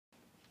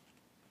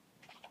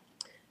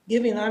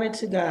Giving honor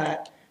to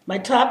God. My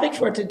topic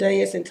for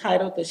today is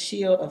entitled The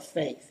Shield of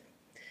Faith.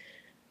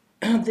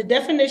 The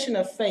definition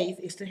of faith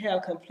is to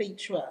have complete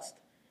trust.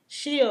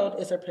 Shield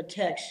is a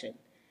protection.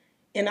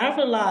 In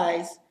our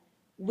lives,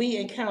 we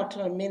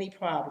encounter many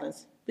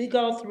problems. We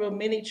go through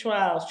many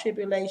trials,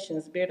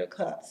 tribulations, bitter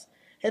cups,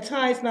 at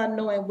times not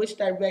knowing which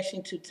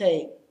direction to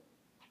take.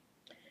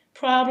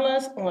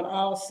 Problems on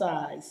all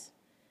sides,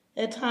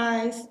 at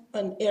times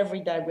in every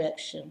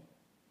direction.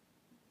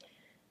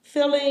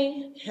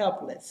 Feeling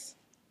helpless,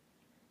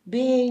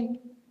 being,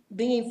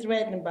 being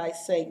threatened by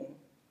Satan,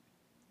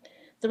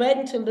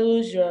 threatened to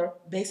lose your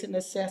basic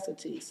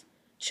necessities,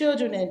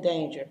 children in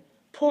danger,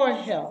 poor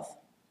health.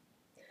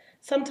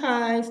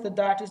 Sometimes the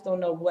doctors don't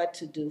know what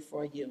to do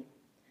for you.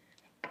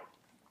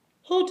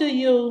 Who do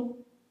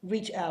you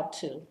reach out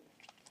to?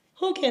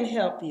 Who can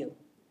help you?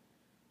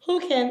 Who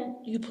can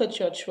you put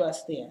your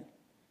trust in?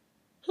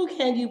 Who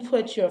can you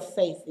put your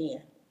faith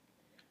in?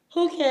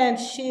 Who can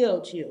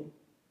shield you?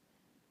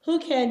 Who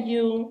can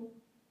you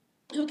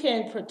who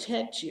can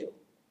protect you?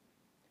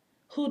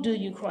 Who do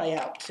you cry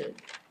out to?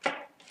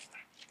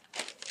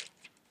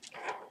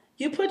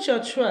 You put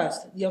your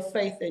trust, your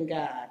faith in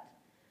God.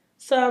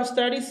 Psalms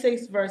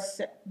 36,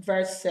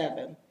 verse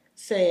 7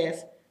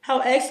 says, How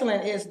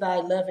excellent is thy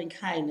loving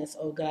kindness,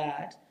 O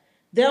God.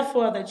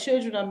 Therefore, the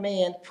children of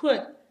man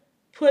put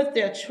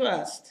their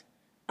trust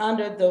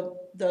under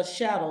the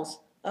shadows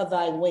of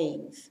thy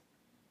wings.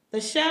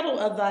 The shadow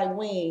of thy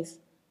wings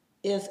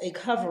is a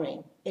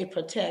covering, a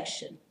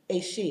protection, a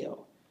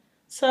shield.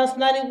 Psalms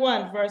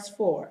 91, verse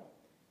 4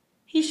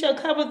 He shall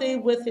cover thee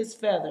with his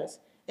feathers,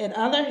 and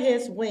under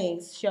his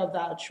wings shalt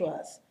thou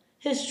trust.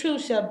 His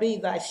truth shall be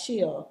thy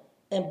shield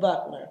and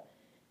buckler.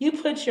 You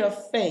put your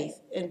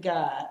faith in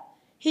God.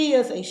 He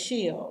is a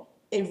shield,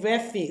 a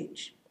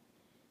refuge.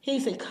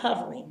 He's a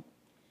covering.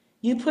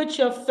 You put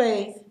your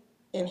faith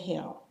in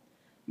him.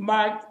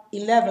 Mark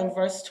 11,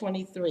 verse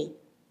 23.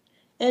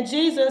 And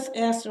Jesus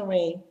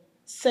answering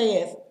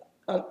saith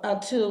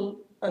unto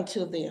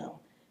them,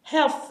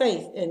 Have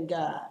faith in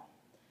God.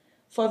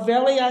 For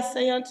verily I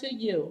say unto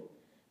you,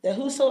 that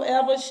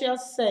whosoever shall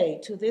say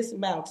to this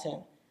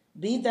mountain,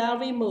 Be thou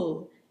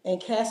removed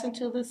and cast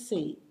into the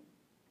sea,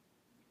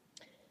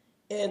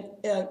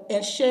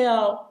 and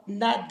shall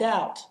not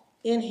doubt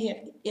in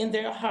him in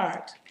their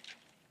heart,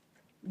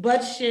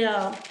 but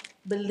shall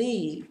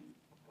believe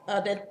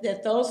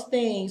that those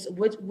things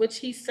which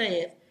he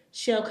saith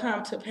shall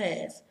come to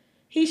pass.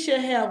 He shall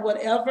have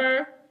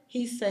whatever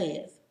he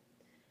saith.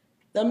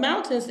 The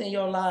mountains in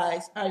your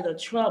lives are the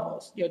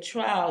troubles, your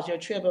trials, your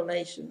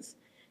tribulations.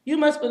 You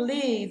must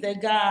believe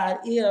that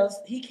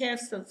He can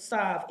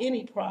solve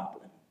any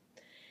problem,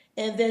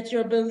 and that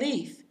your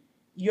belief,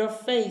 your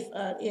faith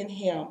in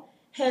Him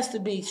has to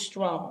be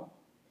strong.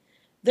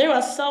 There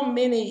are so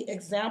many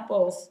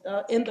examples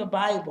in the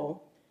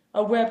Bible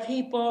of where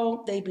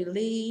people, they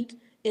believed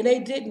and they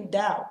didn't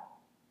doubt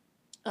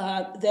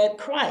that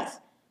Christ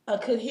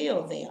could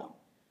heal them.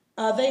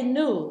 They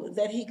knew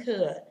that He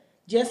could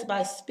just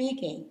by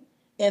speaking,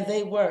 and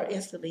they were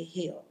instantly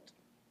healed.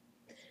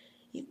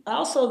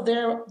 Also,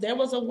 there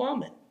was a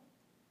woman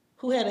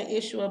who had an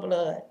issue of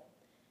blood.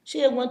 She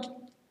had went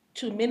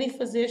to many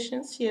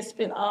physicians. She had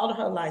spent all of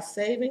her life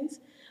savings,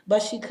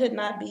 but she could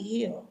not be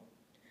healed.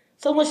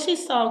 So when she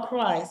saw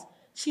Christ,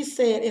 she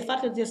said, if I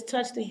could just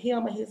touch the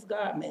hem of his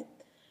garment,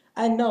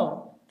 I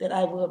know that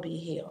I will be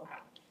healed.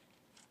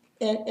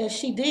 And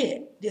she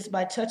did, just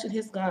by touching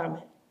his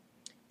garment.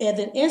 And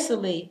then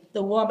instantly,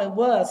 the woman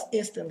was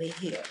instantly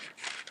healed.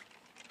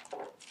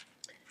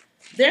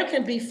 There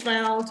can be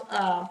found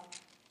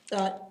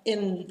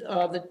in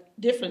the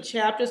different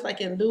chapters, like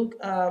in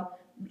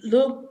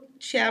Luke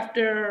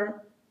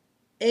chapter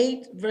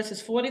 8,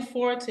 verses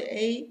 44 to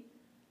 8,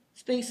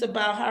 speaks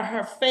about how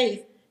her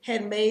faith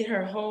had made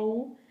her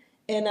whole.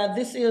 And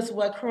this is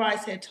what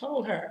Christ had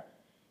told her.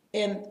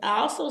 And I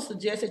also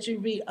suggest that you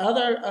read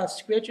other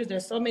scriptures.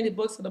 There's so many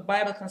books of the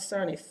Bible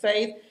concerning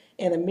faith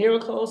and the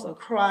miracles of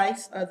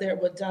Christ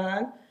that were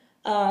done,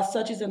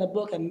 such as in the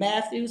book of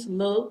Matthew,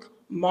 Luke,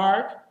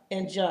 Mark,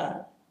 and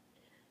John.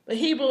 But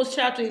Hebrews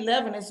chapter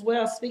 11 as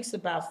well speaks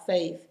about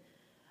faith.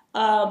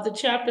 The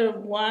chapter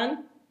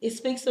 1, it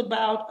speaks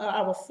about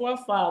our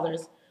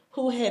forefathers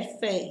who had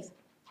faith,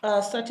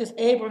 such as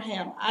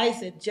Abraham,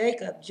 Isaac,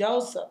 Jacob,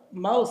 Joseph,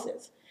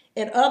 Moses,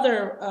 and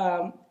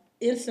other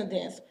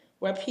incidents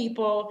where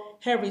people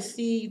have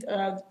received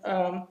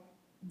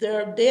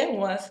their dead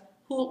ones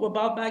who were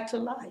brought back to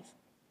life.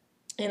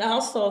 And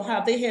also how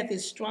they had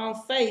this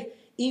strong faith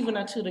even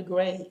unto the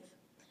grave.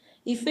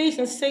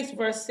 Ephesians 6,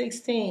 verse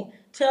 16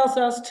 tells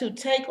us to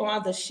take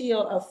on the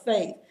shield of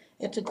faith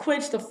and to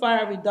quench the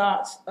fiery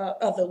darts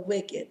of the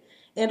wicked.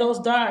 And those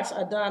darts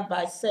are done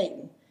by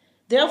Satan.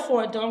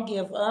 Therefore, don't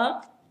give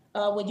up.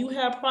 When you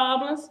have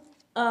problems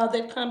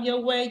that come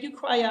your way, you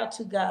cry out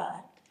to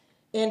God,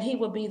 and he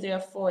will be there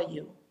for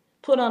you.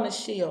 Put on the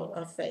shield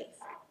of faith.